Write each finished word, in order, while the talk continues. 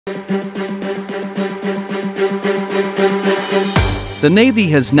The Navy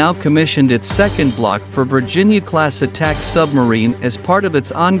has now commissioned its second block for Virginia-class attack submarine as part of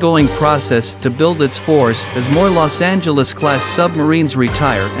its ongoing process to build its force as more Los Angeles-class submarines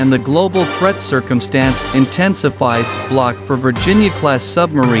retire and the global threat circumstance intensifies. Block for Virginia-class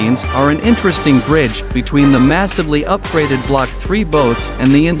submarines are an interesting bridge between the massively upgraded Block 3 boats and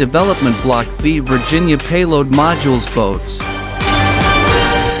the in-development Block V Virginia Payload Modules boats.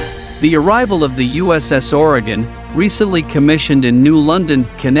 The arrival of the USS Oregon, recently commissioned in New London,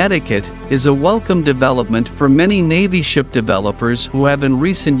 Connecticut, is a welcome development for many Navy ship developers who have in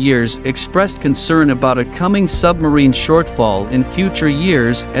recent years expressed concern about a coming submarine shortfall in future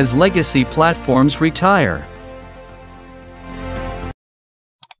years as legacy platforms retire.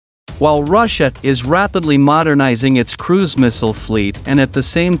 While Russia is rapidly modernizing its cruise missile fleet and at the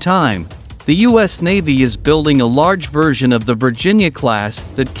same time, the U.S. Navy is building a large version of the Virginia class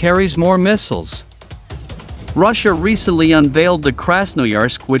that carries more missiles. Russia recently unveiled the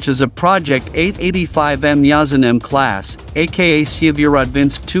Krasnoyarsk, which is a Project 885M Yazin class, aka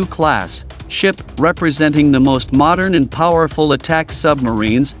Syeverodvinsk II class, ship representing the most modern and powerful attack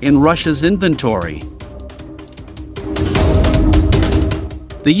submarines in Russia's inventory.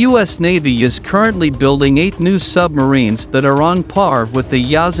 The U.S. Navy is currently building 8 new submarines that are on par with the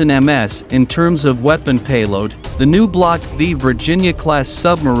Yazin MS in terms of weapon payload. The new Block V Virginia-class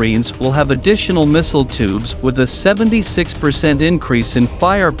submarines will have additional missile tubes with a 76% increase in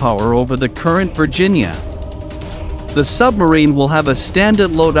firepower over the current Virginia. The submarine will have a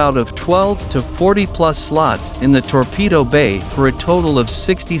standard loadout of 12 to 40+ slots in the torpedo bay for a total of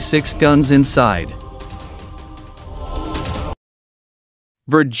 66 guns inside.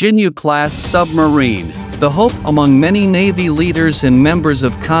 Virginia-class submarine. The hope among many Navy leaders and members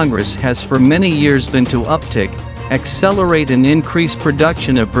of Congress has for many years been to uptick, accelerate and increase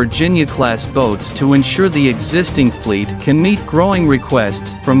production of Virginia-class boats to ensure the existing fleet can meet growing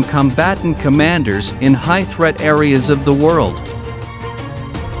requests from combatant commanders in high-threat areas of the world.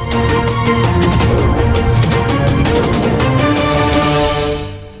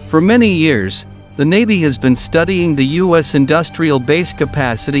 For many years, the Navy has been studying the U.S. industrial base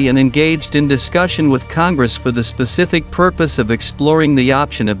capacity and engaged in discussion with Congress for the specific purpose of exploring the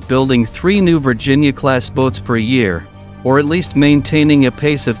option of building 3 new Virginia-class boats per year, or at least maintaining a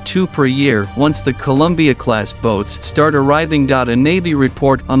pace of 2 per year once the Columbia-class boats start arriving. A Navy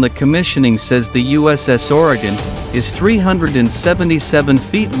report on the commissioning says the USS Oregon is 377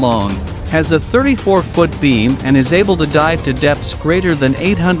 feet long, has a 34-foot beam and is able to dive to depths greater than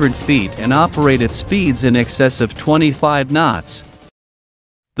 800 feet and operate at speeds in excess of 25 knots.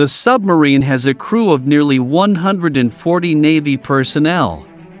 The submarine has a crew of nearly 140 Navy personnel.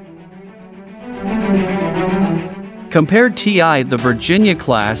 Compared to the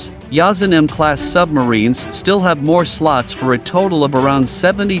Virginia-class, Yazin M-class submarines still have more slots for a total of around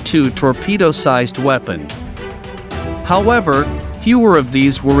 72 torpedo-sized weapon. However, fewer of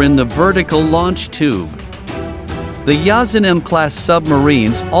these were in the vertical launch tube. The Yazin M-class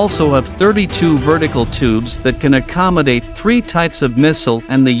submarines also have 32 vertical tubes that can accommodate 3 types of missile,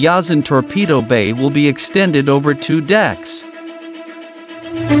 and the Yazin torpedo bay will be extended over 2 decks.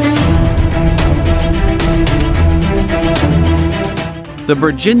 The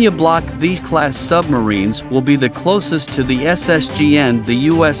Virginia Block V-class submarines will be the closest to the SSGN the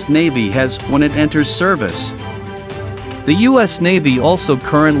U.S. Navy has when it enters service. The U.S. Navy also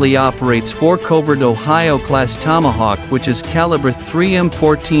currently operates 4 Covert Ohio-class Tomahawk, which is caliber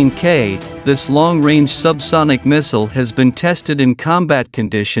 3M14K. This long-range subsonic missile has been tested in combat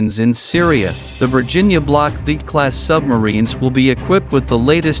conditions in Syria. The Virginia Block V-class submarines will be equipped with the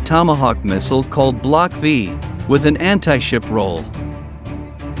latest Tomahawk missile called Block V, with an anti-ship role.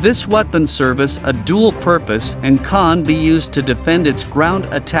 This weapon serves a dual purpose and can be used to defend its ground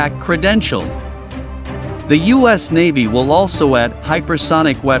attack credential. The U.S. Navy will also add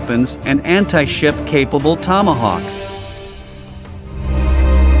hypersonic weapons and anti-ship capable Tomahawk.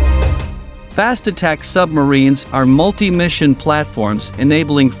 Fast attack submarines are multi-mission platforms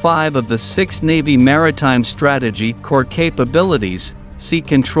enabling 5 of the 6 Navy maritime strategy core capabilities: sea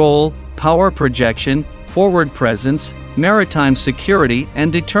control, power projection, forward presence, maritime security,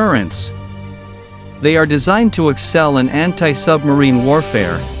 and deterrence. They are designed to excel in anti-submarine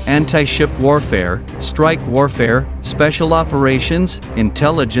warfare, anti-ship warfare, strike warfare, special operations,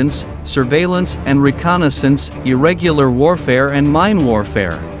 intelligence, surveillance and reconnaissance, irregular warfare and mine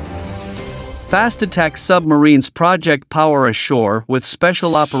warfare. Fast attack submarines project power ashore with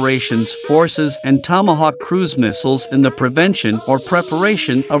special operations forces and Tomahawk cruise missiles in the prevention or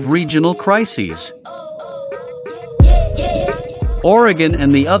preparation of regional crises. Oregon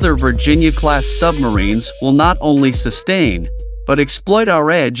and the other Virginia-class submarines will not only sustain, but exploit our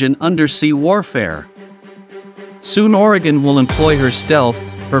edge in undersea warfare. Soon Oregon will employ her stealth,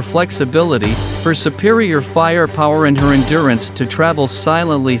 her flexibility, her superior firepower and her endurance to travel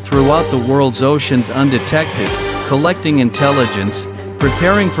silently throughout the world's oceans undetected, collecting intelligence,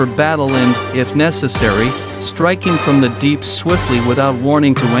 preparing for battle and, if necessary, striking from the deep swiftly without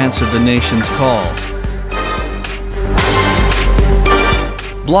warning to answer the nation's call.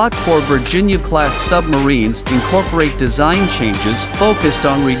 Block 4 Virginia-class submarines incorporate design changes focused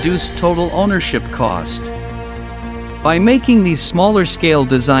on reduced total ownership cost. By making these smaller-scale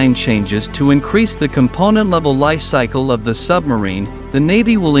design changes to increase the component-level life cycle of the submarine, the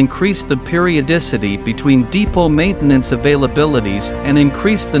Navy will increase the periodicity between depot maintenance availabilities and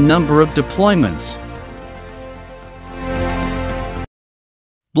increase the number of deployments.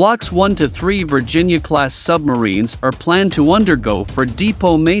 Blocks 1 to 3 Virginia-class submarines are planned to undergo for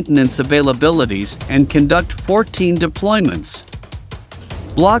depot maintenance availabilities and conduct 14 deployments.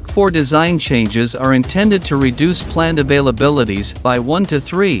 Block 4 design changes are intended to reduce planned availabilities by 1 to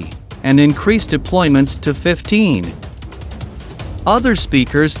 3 and increase deployments to 15. Other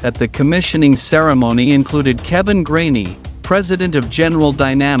speakers at the commissioning ceremony included Kevin Graney, President of General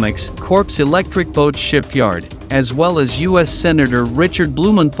Dynamics, Corp's Electric Boat Shipyard, as well as U.S. Senator Richard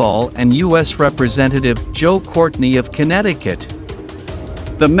Blumenthal and U.S. Representative Joe Courtney of Connecticut.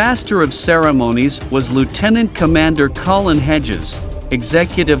 The Master of Ceremonies was Lieutenant Commander Colin Hedges,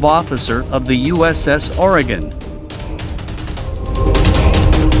 Executive Officer of the USS Oregon.